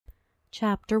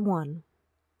Chapter 1.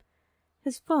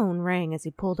 His phone rang as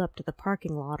he pulled up to the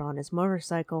parking lot on his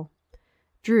motorcycle.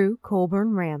 Drew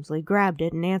Colborne-Ramesly grabbed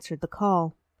it and answered the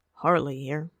call. Harley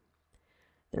here.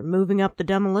 They're moving up the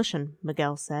demolition,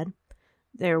 Miguel said.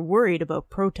 They're worried about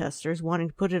protesters wanting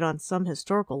to put it on some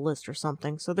historical list or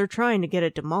something, so they're trying to get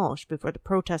it demolished before the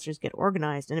protesters get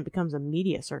organized and it becomes a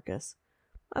media circus.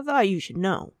 I thought you should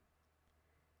know.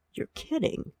 You're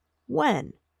kidding.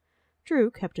 When? Drew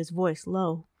kept his voice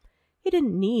low. He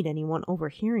didn't need anyone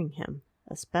overhearing him,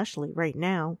 especially right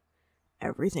now.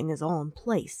 Everything is all in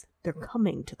place. They're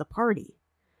coming to the party.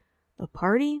 The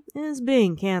party is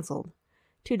being canceled.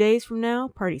 2 days from now,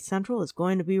 Party Central is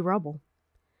going to be rubble.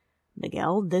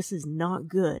 Miguel, this is not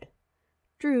good.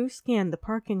 Drew scanned the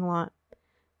parking lot.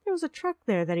 There was a truck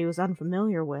there that he was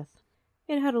unfamiliar with.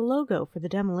 It had a logo for the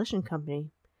demolition company.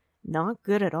 Not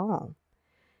good at all.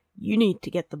 You need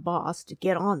to get the boss to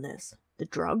get on this. The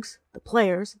drugs, the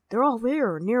players, they're all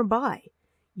there or nearby.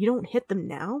 You don't hit them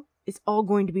now, it's all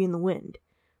going to be in the wind.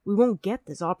 We won't get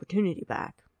this opportunity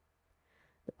back.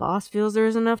 The boss feels there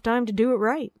isn't enough time to do it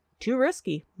right. Too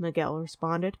risky, Miguel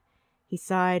responded. He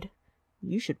sighed.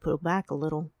 You should pull back a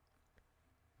little.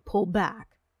 Pull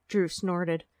back? Drew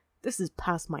snorted. This is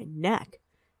past my neck.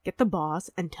 Get the boss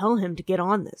and tell him to get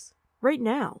on this. Right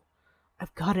now.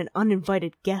 I've got an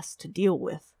uninvited guest to deal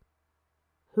with.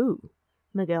 Who?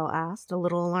 Miguel asked, a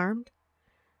little alarmed.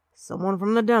 Someone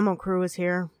from the demo crew is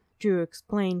here, Drew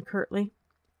explained curtly.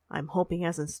 I'm hoping he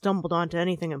hasn't stumbled onto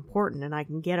anything important and I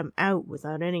can get him out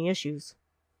without any issues.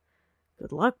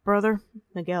 Good luck, brother.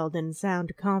 Miguel didn't sound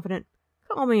too confident.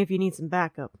 Call me if you need some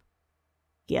backup.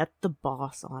 Get the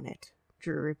boss on it,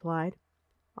 Drew replied.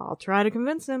 I'll try to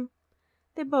convince him.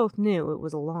 They both knew it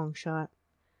was a long shot.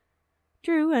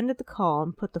 Drew ended the call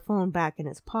and put the phone back in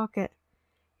his pocket.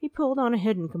 He pulled on a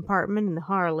hidden compartment in the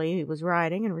Harley he was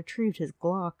riding and retrieved his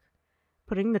Glock.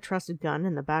 Putting the trusted gun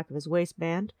in the back of his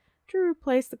waistband, Drew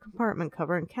replaced the compartment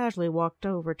cover and casually walked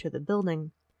over to the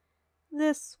building.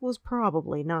 This was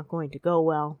probably not going to go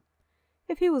well.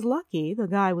 If he was lucky, the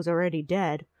guy was already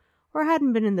dead, or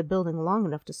hadn't been in the building long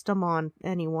enough to stumble on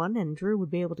anyone and Drew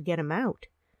would be able to get him out.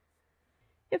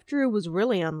 If Drew was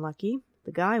really unlucky,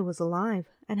 the guy was alive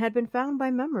and had been found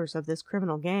by members of this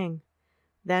criminal gang.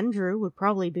 Then Drew would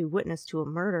probably be witness to a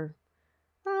murder.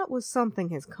 That was something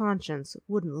his conscience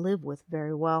wouldn't live with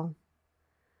very well.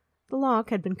 The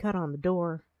lock had been cut on the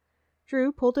door.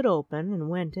 Drew pulled it open and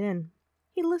went in.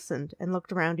 He listened and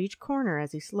looked around each corner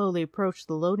as he slowly approached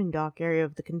the loading dock area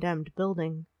of the condemned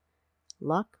building.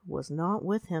 Luck was not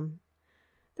with him.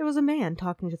 There was a man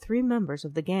talking to 3 members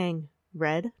of the gang,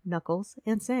 Red, Knuckles,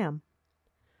 and Sam.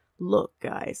 Look,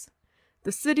 guys,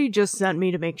 the city just sent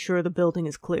me to make sure the building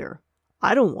is clear.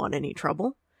 I don't want any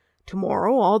trouble.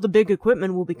 Tomorrow all the big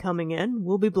equipment will be coming in,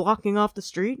 we'll be blocking off the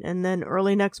street, and then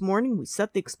early next morning we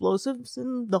set the explosives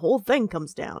and the whole thing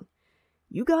comes down.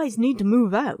 You guys need to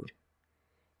move out.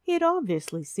 He had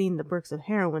obviously seen the bricks of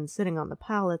heroin sitting on the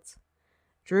pallets.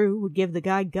 Drew would give the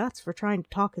guy guts for trying to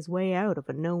talk his way out of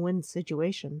a no-win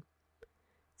situation.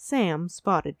 Sam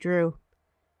spotted Drew.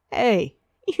 Hey,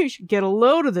 you should get a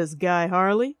load of this guy,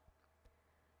 Harley.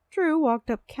 Drew walked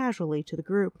up casually to the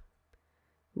group.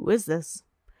 Who is this?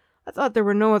 I thought there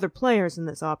were no other players in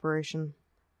this operation.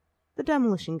 The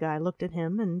demolition guy looked at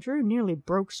him, and Drew nearly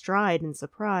broke stride in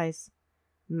surprise.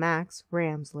 Max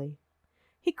Ramesly.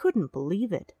 He couldn't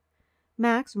believe it.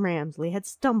 Max Ramesly had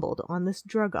stumbled on this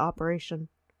drug operation.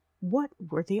 What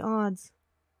were the odds?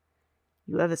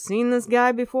 You ever seen this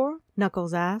guy before?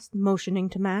 Knuckles asked, motioning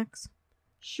to Max.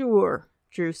 Sure,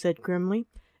 Drew said grimly.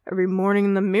 Every morning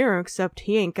in the mirror, except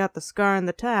he ain't got the scar and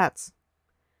the tats.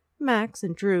 Max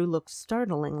and Drew looked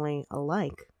startlingly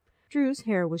alike. Drew's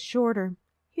hair was shorter.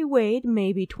 He weighed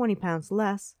maybe 20 pounds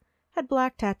less, had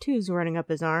black tattoos running up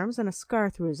his arms and a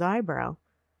scar through his eyebrow.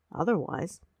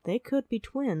 Otherwise, they could be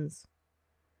twins.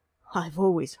 I've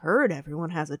always heard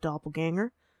everyone has a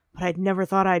doppelganger, but I'd never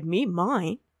thought I'd meet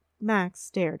mine. Max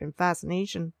stared in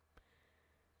fascination.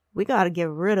 We gotta get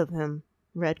rid of him,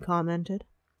 Red commented.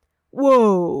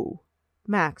 Whoa!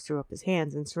 Max threw up his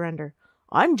hands in surrender.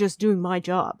 I'm just doing my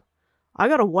job. I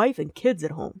got a wife and kids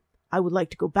at home. I would like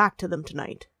to go back to them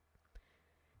tonight.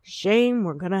 Shame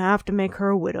we're gonna have to make her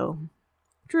a widow.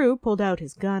 Drew pulled out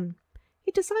his gun.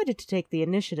 He decided to take the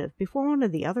initiative before one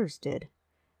of the others did.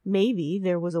 Maybe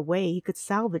there was a way he could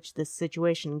salvage this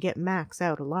situation and get Max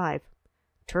out alive.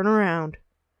 Turn around.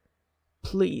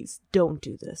 Please, don't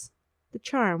do this. The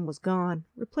charm was gone,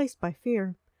 replaced by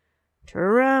fear. Turn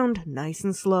around, nice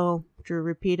and slow, Drew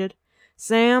repeated.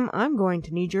 Sam, I'm going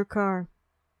to need your car.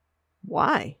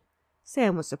 Why?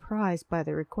 Sam was surprised by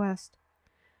the request.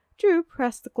 Drew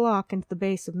pressed the Glock into the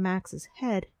base of Max's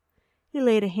head. He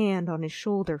laid a hand on his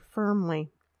shoulder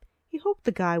firmly. He hoped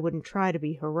the guy wouldn't try to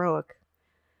be heroic.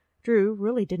 Drew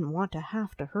really didn't want to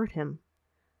have to hurt him.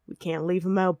 We can't leave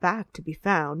him out back to be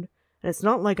found, and it's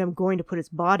not like I'm going to put his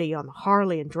body on the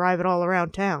Harley and drive it all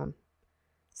around town.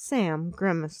 Sam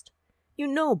grimaced. You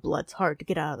know blood's hard to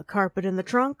get out of the carpet in the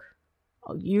trunk.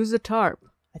 I'll use a tarp.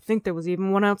 I think there was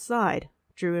even one outside,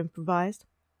 Drew improvised.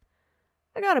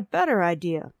 I got a better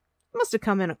idea. He must have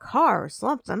come in a car or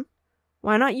something.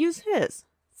 Why not use his?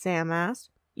 Sam asked.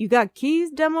 You got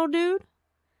keys, demo dude?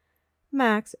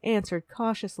 Max answered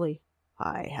cautiously.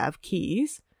 I have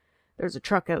keys. There's a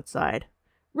truck outside.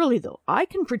 Really, though, I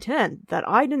can pretend that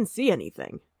I didn't see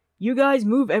anything. You guys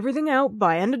move everything out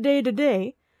by end of day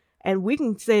today, and we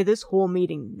can say this whole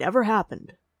meeting never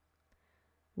happened.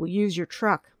 We'll use your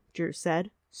truck, Drew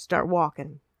said. Start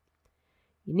walking.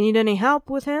 You need any help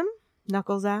with him?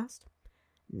 Knuckles asked.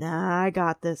 Nah, I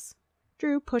got this.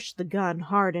 Drew pushed the gun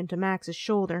hard into Max's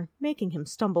shoulder, making him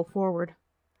stumble forward.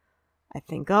 I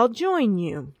think I'll join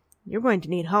you. You're going to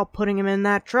need help putting him in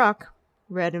that truck,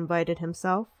 Red invited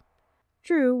himself.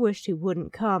 Drew wished he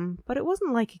wouldn't come, but it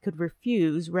wasn't like he could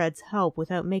refuse Red's help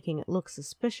without making it look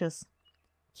suspicious.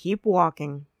 Keep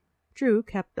walking. Drew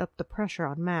kept up the pressure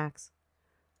on Max.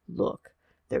 Look,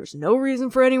 there's no reason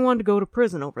for anyone to go to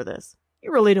prison over this.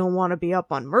 You really don't want to be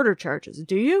up on murder charges,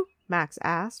 do you? Max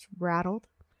asked, rattled.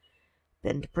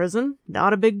 Been to prison?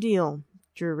 Not a big deal,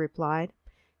 Drew replied.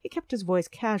 He kept his voice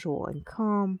casual and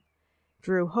calm.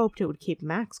 Drew hoped it would keep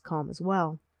Max calm as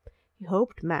well. He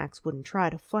hoped Max wouldn't try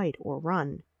to fight or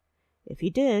run. If he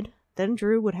did, then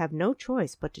Drew would have no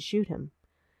choice but to shoot him.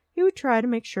 He would try to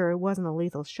make sure it wasn't a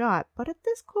lethal shot, but at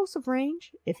this close of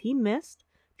range, if he missed,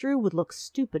 Drew would look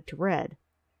stupid to Red.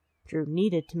 Drew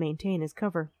needed to maintain his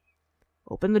cover.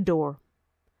 Open the door.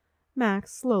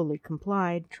 Max slowly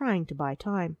complied, trying to buy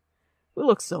time. We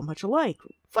look so much alike.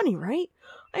 Funny, right?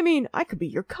 I mean, I could be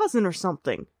your cousin or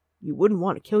something. You wouldn't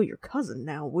want to kill your cousin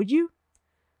now, would you?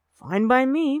 Fine by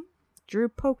me. Drew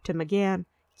poked him again.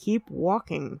 Keep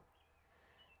walking.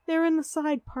 They were in the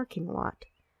side parking lot.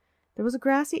 There was a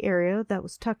grassy area that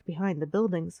was tucked behind the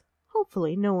buildings.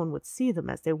 Hopefully no one would see them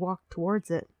as they walked towards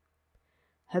it.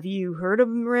 Have you heard of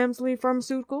Ramesly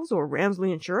Pharmaceuticals or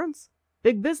Ramesly Insurance?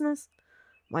 Big business.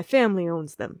 My family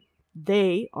owns them.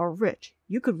 They are rich.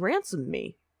 You could ransom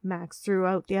me. Max threw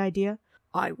out the idea.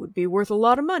 I would be worth a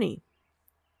lot of money.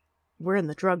 We're in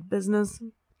the drug business,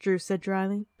 Drew said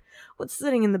dryly. What's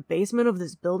sitting in the basement of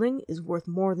this building is worth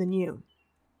more than you.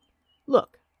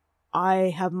 Look,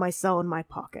 I have my cell in my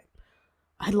pocket.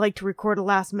 I'd like to record a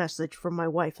last message for my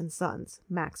wife and sons,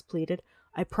 Max pleaded.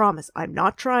 I promise I'm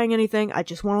not trying anything. I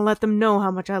just want to let them know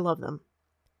how much I love them.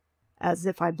 As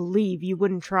if I believe you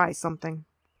wouldn't try something.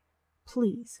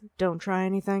 Please, don't try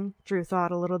anything, Drew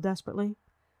thought a little desperately.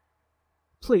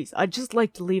 Please, I'd just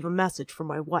like to leave a message for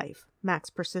my wife, Max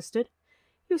persisted.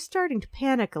 He was starting to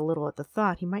panic a little at the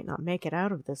thought he might not make it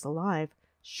out of this alive.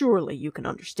 Surely you can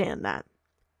understand that.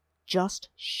 Just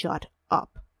shut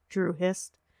up, Drew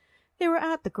hissed. They were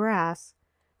at the grass.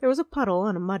 There was a puddle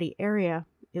and a muddy area.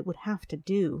 It would have to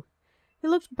do. He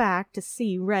looked back to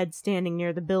see Red standing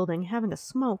near the building, having a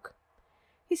smoke.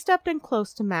 He stepped in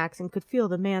close to Max and could feel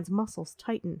the man's muscles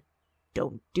tighten.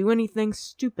 Don't do anything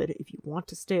stupid if you want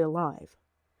to stay alive.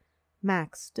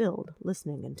 Max stilled,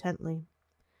 listening intently.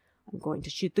 I'm going to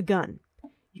shoot the gun.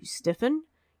 You stiffen,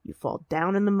 you fall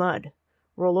down in the mud.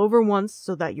 Roll over once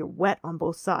so that you're wet on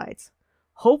both sides.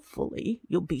 Hopefully,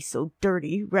 you'll be so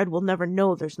dirty, Red will never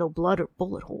know there's no blood or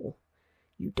bullet hole.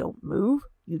 You don't move,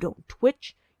 you don't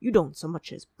twitch, you don't so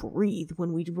much as breathe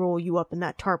when we roll you up in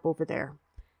that tarp over there.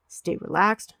 Stay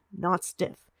relaxed, not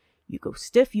stiff. You go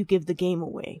stiff, you give the game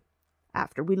away.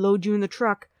 After we load you in the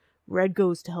truck, Red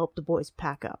goes to help the boys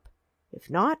pack up. If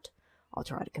not, I'll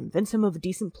try to convince him of a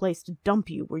decent place to dump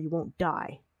you where you won't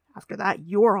die. After that,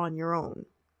 you're on your own.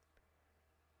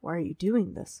 Why are you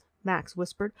doing this? Max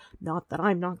whispered. Not that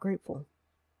I'm not grateful.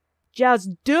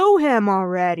 Just do him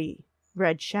already!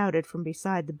 Red shouted from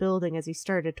beside the building as he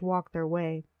started to walk their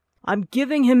way. I'm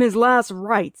giving him his last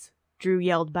rites, Drew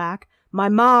yelled back. My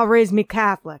ma raised me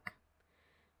Catholic.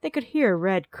 They could hear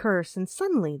Red curse, and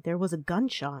suddenly there was a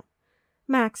gunshot.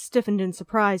 Max stiffened in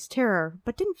surprised terror,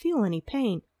 but didn't feel any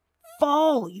pain.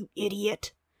 Fall, you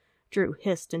idiot! Drew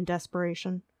hissed in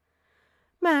desperation.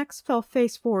 Max fell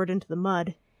face forward into the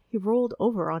mud. He rolled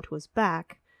over onto his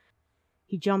back.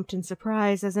 He jumped in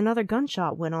surprise as another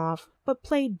gunshot went off, but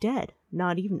played dead,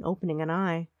 not even opening an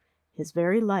eye. His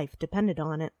very life depended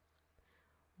on it.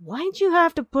 Why'd you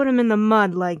have to put him in the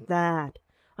mud like that?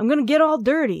 I'm going to get all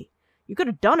dirty. You could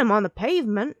have done him on the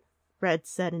pavement. Red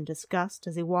said in disgust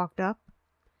as he walked up.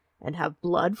 And have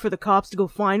blood for the cops to go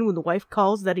find when the wife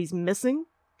calls that he's missing?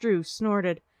 Drew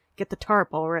snorted. Get the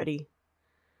tarp already.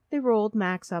 They rolled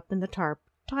Max up in the tarp,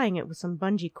 tying it with some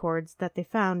bungee cords that they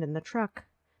found in the truck.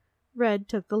 Red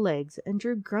took the legs, and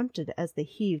Drew grunted as they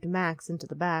heaved Max into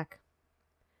the back.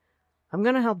 I'm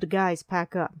gonna help the guys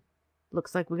pack up.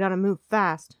 Looks like we gotta move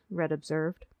fast, Red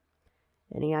observed.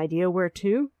 Any idea where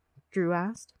to? Drew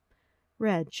asked.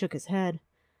 Red shook his head.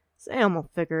 Sam will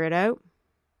figure it out.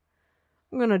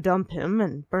 I'm gonna dump him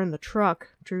and burn the truck,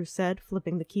 Drew said,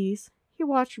 flipping the keys. He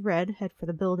watched Red head for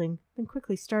the building, then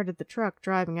quickly started the truck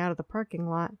driving out of the parking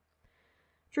lot.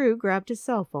 Drew grabbed his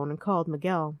cell phone and called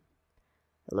Miguel.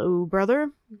 Hello,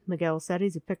 brother, Miguel said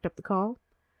as he picked up the call.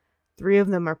 3 of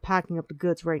them are packing up the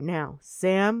goods right now.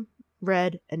 Sam,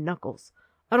 Red, and Knuckles.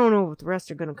 I don't know if the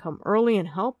rest are going to come early and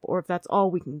help or if that's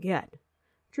all we can get.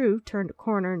 Drew turned a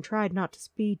corner and tried not to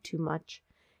speed too much.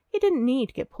 He didn't need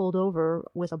to get pulled over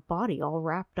with a body all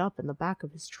wrapped up in the back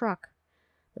of his truck.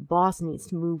 The boss needs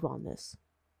to move on this.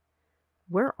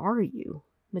 Where are you?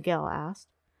 Miguel asked.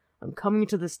 I'm coming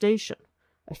to the station.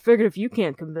 I figured if you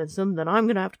can't convince him, then I'm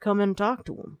going to have to come in and talk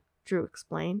to him, Drew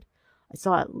explained. I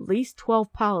saw at least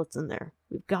 12 pallets in there.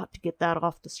 We've got to get that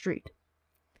off the street.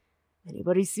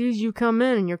 Anybody sees you come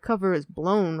in and your cover is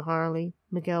blown, Harley,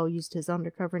 Miguel used his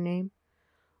undercover name.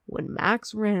 When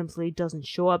Max Ramesly doesn't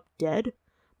show up dead,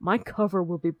 my cover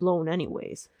will be blown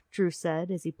anyways, Drew said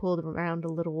as he pulled around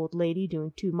a little old lady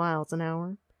doing 2 miles an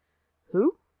hour.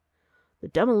 Who? The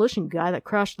demolition guy that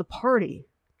crashed the party.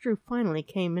 Drew finally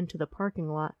came into the parking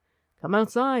lot. Come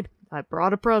outside. I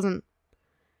brought a present.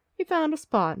 He found a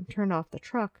spot and turned off the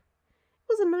truck.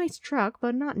 It was a nice truck,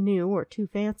 but not new or too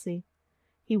fancy.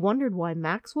 He wondered why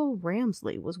Maxwell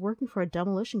Ramesly was working for a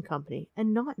demolition company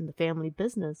and not in the family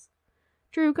business.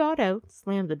 Drew got out,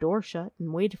 slammed the door shut,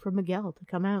 and waited for Miguel to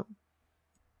come out.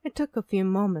 It took a few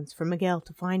moments for Miguel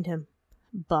to find him.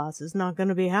 Boss is not going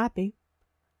to be happy.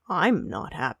 I'm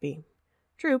not happy.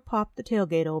 Drew popped the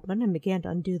tailgate open and began to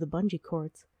undo the bungee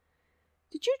cords.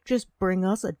 Did you just bring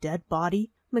us a dead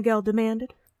body? Miguel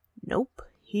demanded. Nope,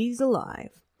 he's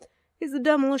alive. He's the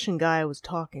demolition guy I was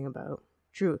talking about,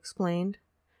 Drew explained.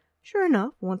 Sure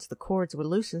enough, once the cords were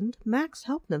loosened, Max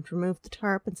helped them to remove the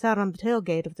tarp and sat on the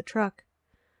tailgate of the truck.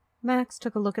 Max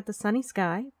took a look at the sunny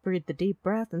sky, breathed a deep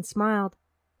breath, and smiled.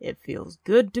 It feels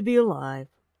good to be alive.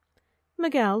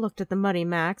 Miguel looked at the muddy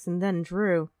Max and then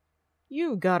Drew.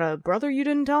 You got a brother you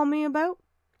didn't tell me about?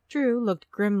 Drew looked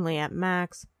grimly at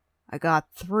Max. I got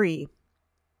 3.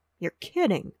 You're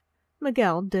kidding.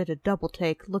 Miguel did a double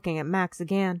take, looking at Max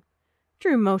again.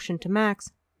 Drew motioned to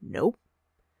Max. Nope.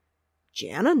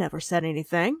 Jana never said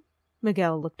anything.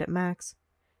 Miguel looked at Max.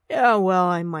 Yeah, well,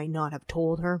 I might not have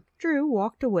told her. Drew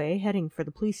walked away, heading for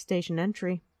the police station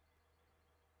entry.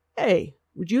 Hey,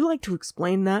 would you like to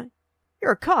explain that?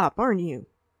 You're a cop, aren't you?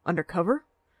 Undercover?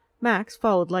 Max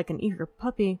followed like an eager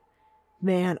puppy.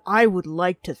 Man, I would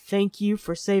like to thank you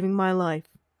for saving my life.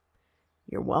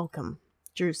 You're welcome,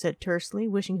 Drew said tersely,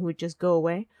 wishing he would just go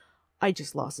away. I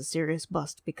just lost a serious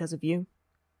bust because of you.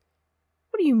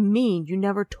 What do you mean you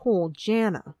never told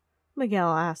Jana? Miguel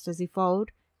asked as he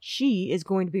followed. She is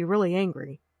going to be really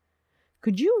angry.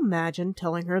 Could you imagine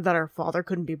telling her that our father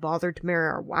couldn't be bothered to marry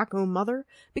our wacko mother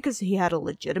because he had a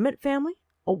legitimate family,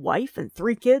 a wife and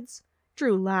 3 kids?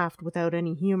 Drew laughed without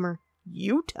any humor.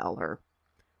 You tell her.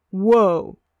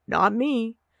 Whoa, not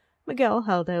me. Miguel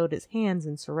held out his hands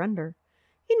in surrender.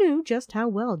 He knew just how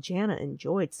well Jana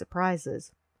enjoyed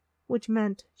surprises, which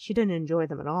meant she didn't enjoy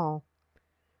them at all.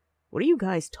 What are you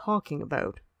guys talking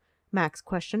about? Max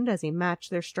questioned as he matched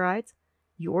their strides.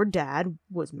 Your dad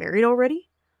was married already?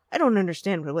 I don't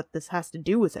understand what this has to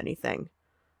do with anything.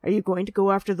 Are you going to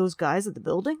go after those guys at the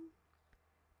building?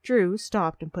 Drew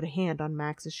stopped and put a hand on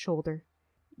Max's shoulder.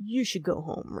 You should go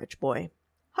home, rich boy.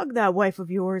 Hug that wife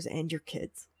of yours and your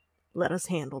kids. Let us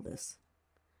handle this.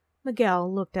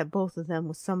 Miguel looked at both of them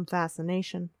with some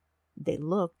fascination. They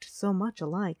looked so much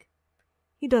alike.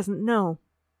 He doesn't know.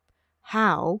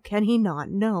 How can he not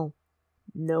know?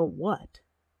 Know what?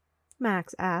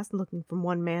 Max asked, looking from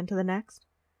one man to the next.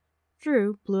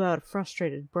 Drew blew out a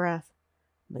frustrated breath.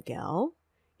 Miguel,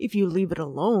 if you leave it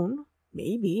alone,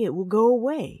 maybe it will go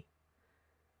away.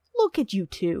 Look at you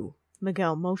two.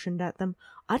 Miguel motioned at them.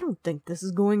 I don't think this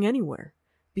is going anywhere.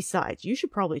 Besides, you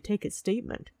should probably take his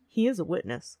statement. He is a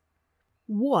witness.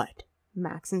 What?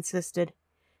 Max insisted.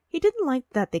 He didn't like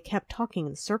that they kept talking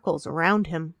in circles around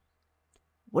him.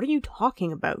 What are you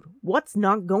talking about? What's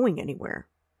not going anywhere?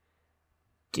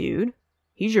 Dude,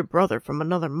 he's your brother from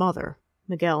another mother,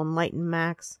 Miguel enlightened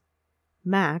Max.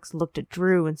 Max looked at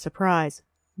Drew in surprise.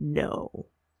 No.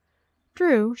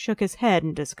 Drew shook his head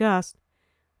in disgust.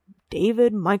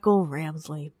 David Michael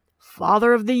Ramesly,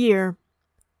 Father of the Year.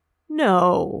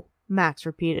 No, Max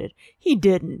repeated. He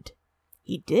didn't.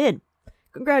 He did.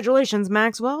 Congratulations,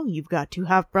 Maxwell. You've got 2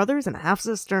 half-brothers and a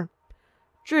half-sister.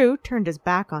 Drew turned his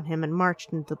back on him and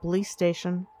marched into the police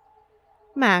station.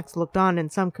 Max looked on in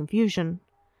some confusion.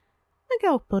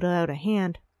 Miguel put out a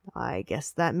hand. I guess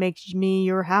that makes me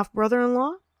your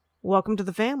half-brother-in-law? Welcome to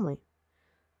the family.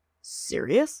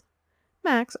 Serious?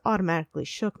 Max automatically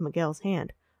shook Miguel's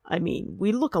hand. I mean,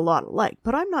 we look a lot alike,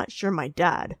 but I'm not sure my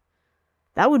dad.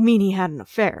 That would mean he had an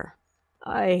affair.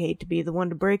 I hate to be the one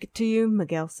to break it to you,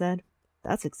 Miguel said.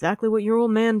 That's exactly what your old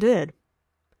man did.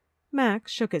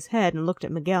 Max shook his head and looked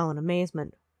at Miguel in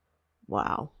amazement.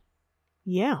 Wow.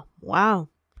 Yeah, wow,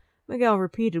 Miguel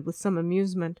repeated with some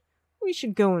amusement. We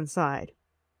should go inside.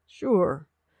 Sure.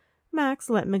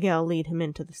 Max let Miguel lead him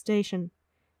into the station.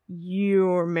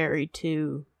 You're married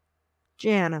to...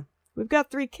 Jana. We've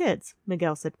got 3 kids,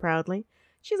 Miguel said proudly.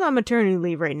 She's on maternity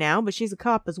leave right now, but she's a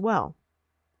cop as well.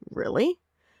 Really?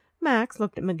 Max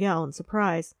looked at Miguel in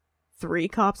surprise. 3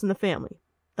 cops in the family.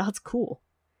 That's cool.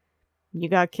 You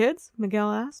got kids?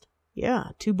 Miguel asked. Yeah,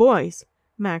 2 boys.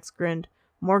 Max grinned.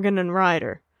 Morgan and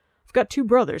Ryder. I've got 2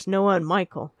 brothers, Noah and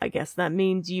Michael. I guess that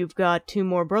means you've got 2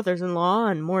 more brothers-in-law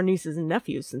and more nieces and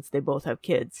nephews since they both have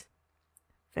kids.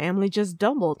 Family just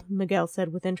doubled, Miguel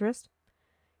said with interest.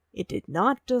 It did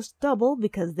not just double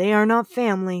because they are not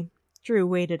family. Drew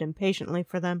waited impatiently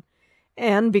for them.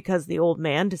 And because the old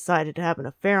man decided to have an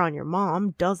affair on your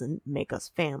mom doesn't make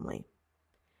us family.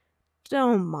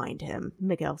 Don't mind him,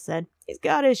 Miguel said. He's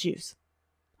got issues.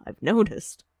 I've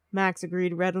noticed, Max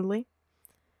agreed readily.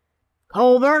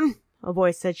 Colborne, a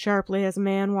voice said sharply as a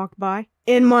man walked by.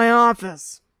 In my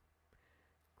office.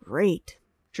 Great,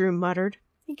 Drew muttered.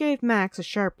 He gave Max a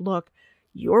sharp look.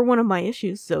 You're one of my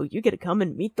issues, so you get to come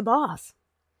and meet the boss.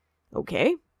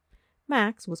 Okay.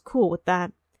 Max was cool with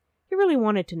that. He really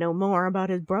wanted to know more about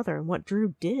his brother and what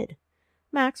Drew did.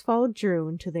 Max followed Drew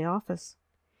into the office.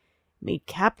 Meet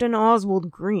Captain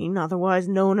Oswald Green, otherwise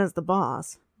known as the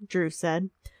boss, Drew said.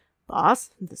 Boss,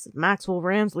 this is Maxwell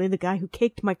Ramesly, the guy who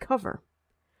caked my cover.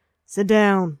 Sit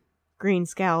down. Green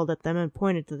scowled at them and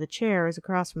pointed to the chairs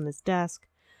across from his desk.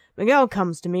 Miguel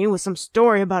comes to me with some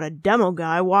story about a demo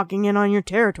guy walking in on your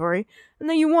territory and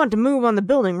that you want to move on the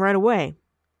building right away.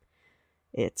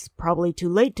 It's probably too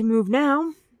late to move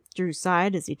now, Drew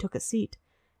sighed as he took a seat.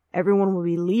 Everyone will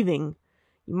be leaving.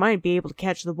 You might be able to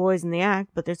catch the boys in the act,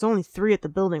 but there's only 3 at the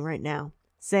building right now.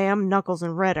 Sam, Knuckles,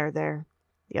 and Red are there.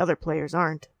 The other players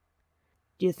aren't.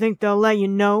 Do you think they'll let you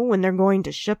know when they're going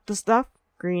to ship the stuff?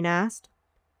 Green asked.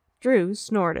 Drew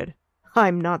snorted.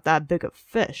 I'm not that big a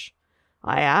fish.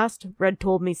 I asked. Red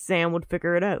told me Sam would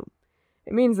figure it out.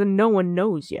 It means that no one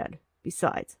knows yet.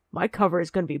 Besides, my cover is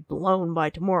going to be blown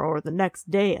by tomorrow or the next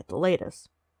day at the latest.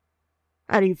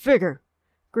 How do you figure?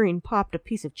 Green popped a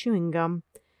piece of chewing gum.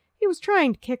 He was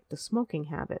trying to kick the smoking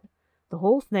habit. The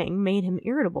whole thing made him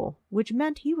irritable, which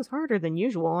meant he was harder than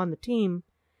usual on the team.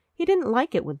 He didn't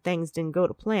like it when things didn't go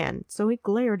to plan, so he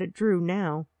glared at Drew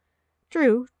now.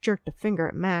 Drew jerked a finger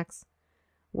at Max.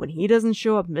 When he doesn't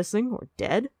show up missing or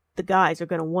dead, the guys are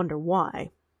going to wonder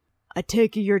why. I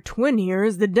take it your twin here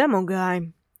is the demo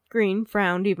guy. Green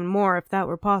frowned even more if that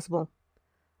were possible.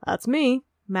 That's me,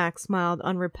 Max smiled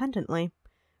unrepentantly.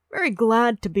 Very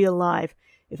glad to be alive.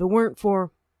 If it weren't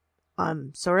for...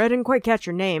 I'm sorry I didn't quite catch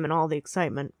your name in all the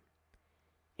excitement.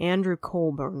 Andrew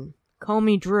Colborne. Call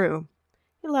me Drew.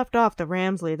 He left off the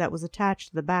Ramesly that was attached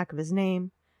to the back of his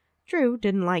name. Drew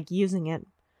didn't like using it.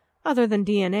 Other than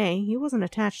DNA, he wasn't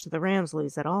attached to the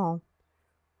Ramesleys at all.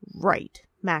 Right,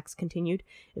 Max continued.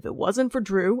 If it wasn't for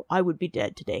Drew, I would be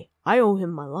dead today. I owe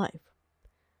him my life.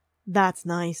 That's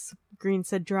nice, Green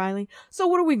said dryly. So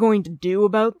what are we going to do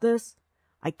about this?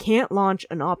 I can't launch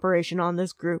an operation on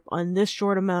this group on this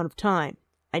short amount of time.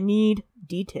 I need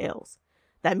details.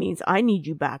 That means I need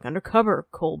you back under cover,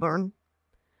 Colborne.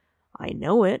 I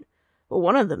know it, but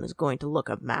one of them is going to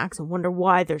look up Max and wonder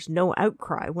why there's no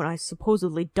outcry when I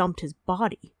supposedly dumped his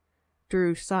body.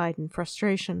 Drew sighed in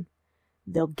frustration.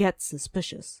 They'll get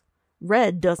suspicious.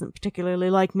 Red doesn't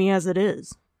particularly like me as it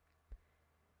is.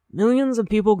 Millions of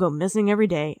people go missing every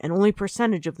day, and only a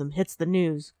percentage of them hits the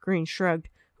news, Green shrugged.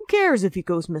 Who cares if he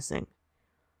goes missing?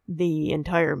 The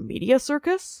entire media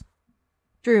circus?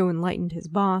 Drew enlightened his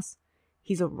boss.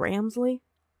 He's a Ramesly?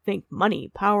 Think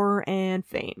money, power, and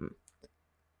fame.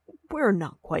 We're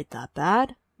not quite that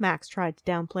bad. Max tried to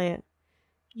downplay it.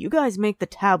 You guys make the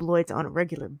tabloids on a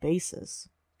regular basis,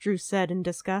 Drew said in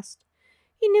disgust.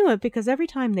 He knew it because every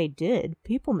time they did,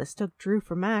 people mistook Drew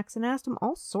for Max and asked him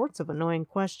all sorts of annoying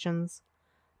questions.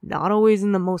 not always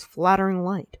in the most flattering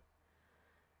light.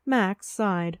 Max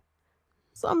sighed.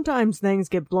 Sometimes things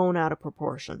get blown out of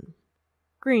proportion.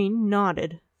 Green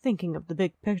nodded, thinking of the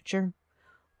big picture.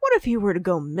 What if he were to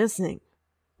go missing?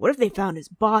 What if they found his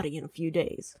body in a few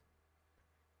days?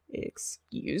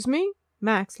 Excuse me?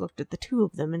 Max looked at the two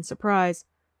of them in surprise.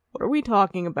 What are we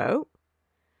talking about?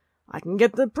 I can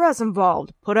get the press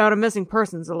involved, put out a missing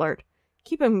persons alert,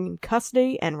 keep him in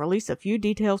custody, and release a few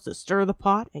details to stir the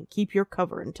pot and keep your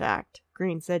cover intact,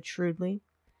 Green said shrewdly.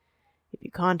 If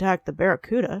you contact the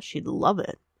Barracuda, she'd love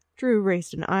it. Drew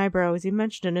raised an eyebrow as he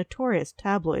mentioned a notorious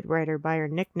tabloid writer by her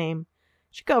nickname.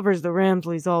 She covers the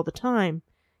Ramesleys all the time.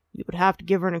 You would have to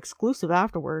give her an exclusive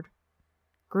afterward.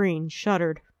 Green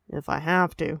shuddered. If I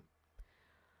have to.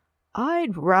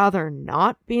 I'd rather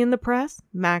not be in the press,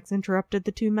 Max interrupted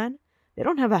the two men. They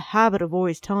don't have a habit of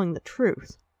always telling the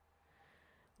truth.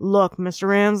 Look, Mr.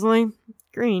 Ramesly,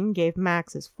 Green gave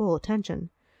Max his full attention.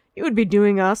 You would be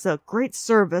doing us a great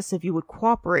service if you would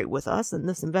cooperate with us in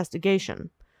this investigation.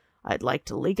 I'd like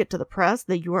to leak it to the press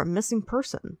that you are a missing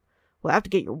person. We'll have to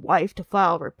get your wife to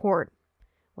file a report.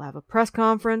 We'll have a press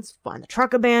conference, find the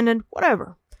truck abandoned,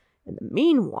 whatever. In the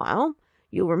meanwhile,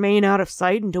 you'll remain out of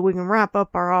sight until we can wrap up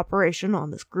our operation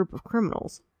on this group of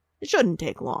criminals. It shouldn't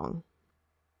take long.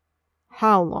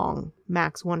 How long?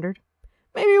 Max wondered.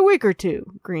 Maybe a week or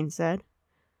two, Green said.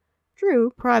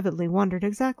 Drew privately wondered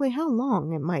exactly how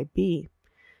long it might be.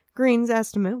 Green's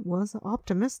estimate was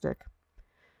optimistic.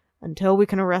 Until we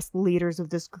can arrest the leaders of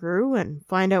this crew and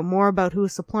find out more about who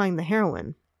is supplying the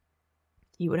heroin.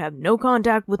 You would have no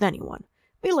contact with anyone.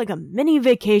 Be like a mini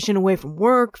vacation away from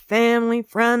work, family,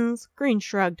 friends. Green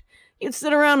shrugged. You'd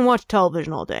sit around and watch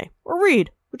television all day, or read,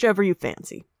 whichever you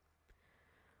fancy.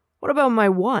 What about my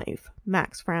wife?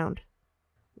 Max frowned.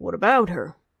 What about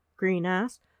her? Green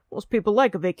asked. Most people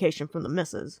like a vacation from the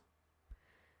missus.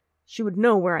 She would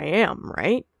know where I am,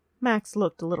 right? Max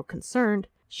looked a little concerned.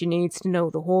 She needs to know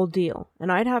the whole deal,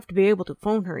 and I'd have to be able to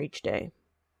phone her each day.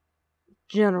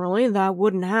 Generally, that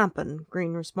wouldn't happen,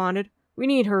 Green responded. We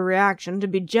need her reaction to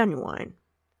be genuine.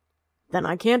 Then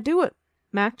I can't do it.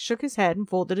 Max shook his head and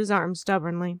folded his arms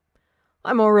stubbornly.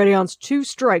 I'm already on 2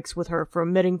 strikes with her for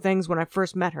omitting things when I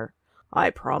first met her. I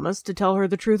promised to tell her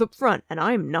the truth up front, and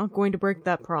I am not going to break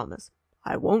that promise.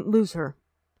 I won't lose her.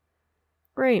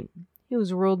 Great. He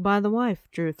was ruled by the wife,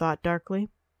 Drew thought darkly.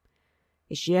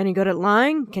 Is she any good at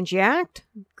lying? Can she act?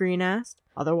 Green asked.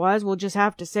 Otherwise, we'll just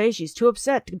have to say she's too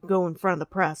upset to go in front of the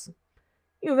press.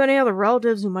 You have any other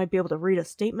relatives who might be able to read a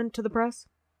statement to the press?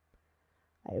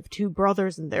 I have 2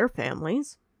 brothers and their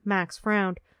families. Max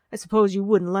frowned. I suppose you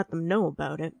wouldn't let them know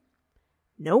about it.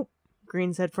 Nope,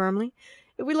 Green said firmly.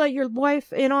 If we let your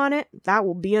wife in on it, that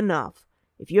will be enough.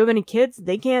 If you have any kids,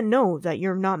 they can't know that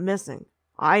you're not missing.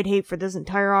 I'd hate for this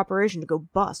entire operation to go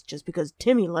bust just because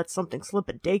Timmy let something slip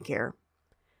at daycare.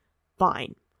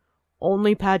 Fine.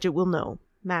 Only Paget will know,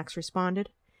 Max responded.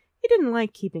 He didn't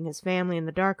like keeping his family in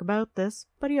the dark about this,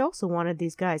 but he also wanted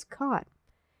these guys caught.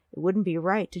 It wouldn't be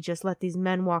right to just let these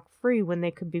men walk free when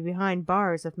they could be behind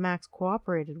bars if Max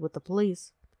cooperated with the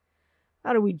police.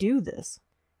 How do we do this?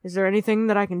 Is there anything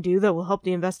that I can do that will help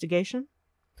the investigation?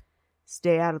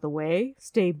 Stay out of the way,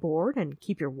 stay bored, and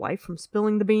keep your wife from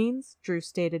spilling the beans, Drew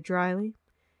stated dryly.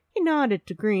 He nodded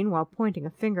to Green while pointing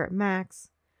a finger at Max.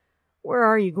 Where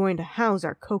are you going to house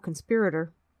our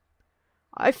co-conspirator?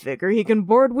 I figure he can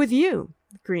board with you.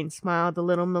 Green smiled a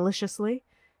little maliciously.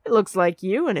 It looks like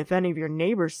you, and if any of your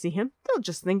neighbors see him, they'll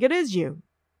just think it is you.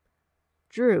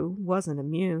 Drew wasn't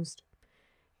amused.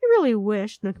 He really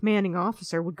wished the commanding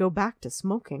officer would go back to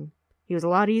smoking. He was a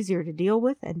lot easier to deal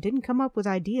with and didn't come up with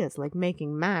ideas like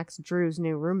making Max Drew's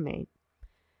new roommate.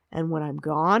 And when I'm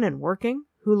gone and working,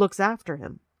 who looks after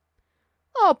him?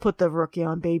 I'll put the rookie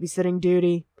on babysitting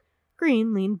duty.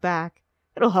 Green leaned back.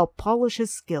 It'll help polish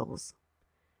his skills.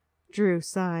 Drew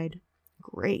sighed.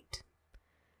 Great.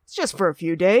 It's just for a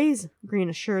few days, Green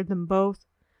assured them both.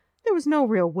 There was no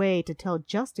real way to tell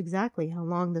just exactly how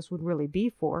long this would really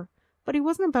be for, but he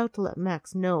wasn't about to let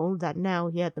Max know that now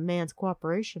he had the man's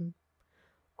cooperation.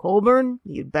 Colborne,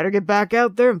 you'd better get back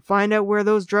out there and find out where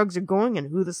those drugs are going and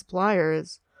who the supplier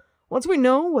is. Once we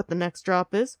know what the next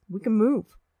drop is, we can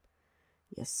move.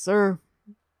 Yes, sir.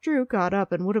 Drew got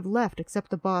up and would have left except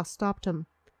the boss stopped him.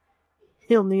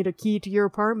 He'll need a key to your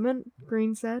apartment,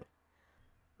 Green said.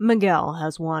 Miguel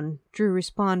has one, Drew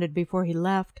responded before he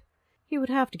left. He would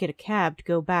have to get a cab to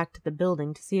go back to the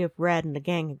building to see if Red and the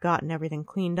gang had gotten everything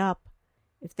cleaned up.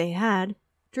 If they had,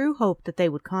 Drew hoped that they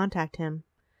would contact him.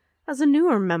 As a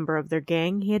newer member of their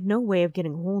gang, he had no way of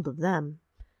getting hold of them.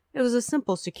 It was a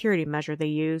simple security measure they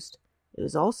used. It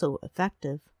was also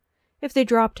effective. If they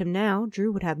dropped him now,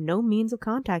 Drew would have no means of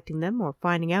contacting them or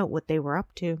finding out what they were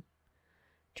up to.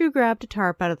 Drew grabbed a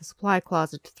tarp out of the supply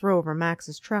closet to throw over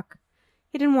Max's truck.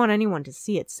 He didn't want anyone to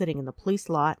see it sitting in the police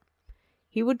lot.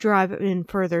 He would drive it in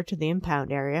further to the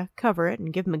impound area, cover it,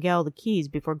 and give Miguel the keys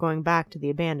before going back to the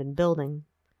abandoned building.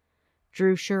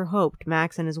 Drew sure hoped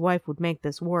Max and his wife would make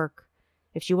this work.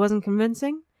 If she wasn't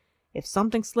convincing, if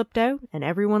something slipped out and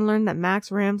everyone learned that Max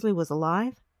Ramesly was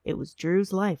alive, it was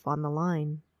Drew's life on the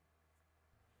line.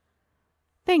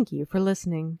 Thank you for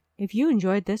listening. If you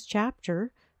enjoyed this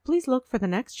chapter, please look for the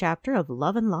next chapter of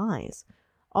Love and Lies.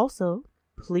 Also,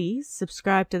 please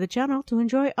subscribe to the channel to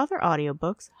enjoy other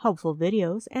audiobooks, helpful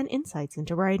videos, and insights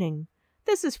into writing.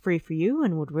 This is free for you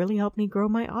and would really help me grow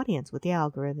my audience with the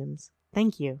algorithms.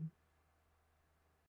 Thank you.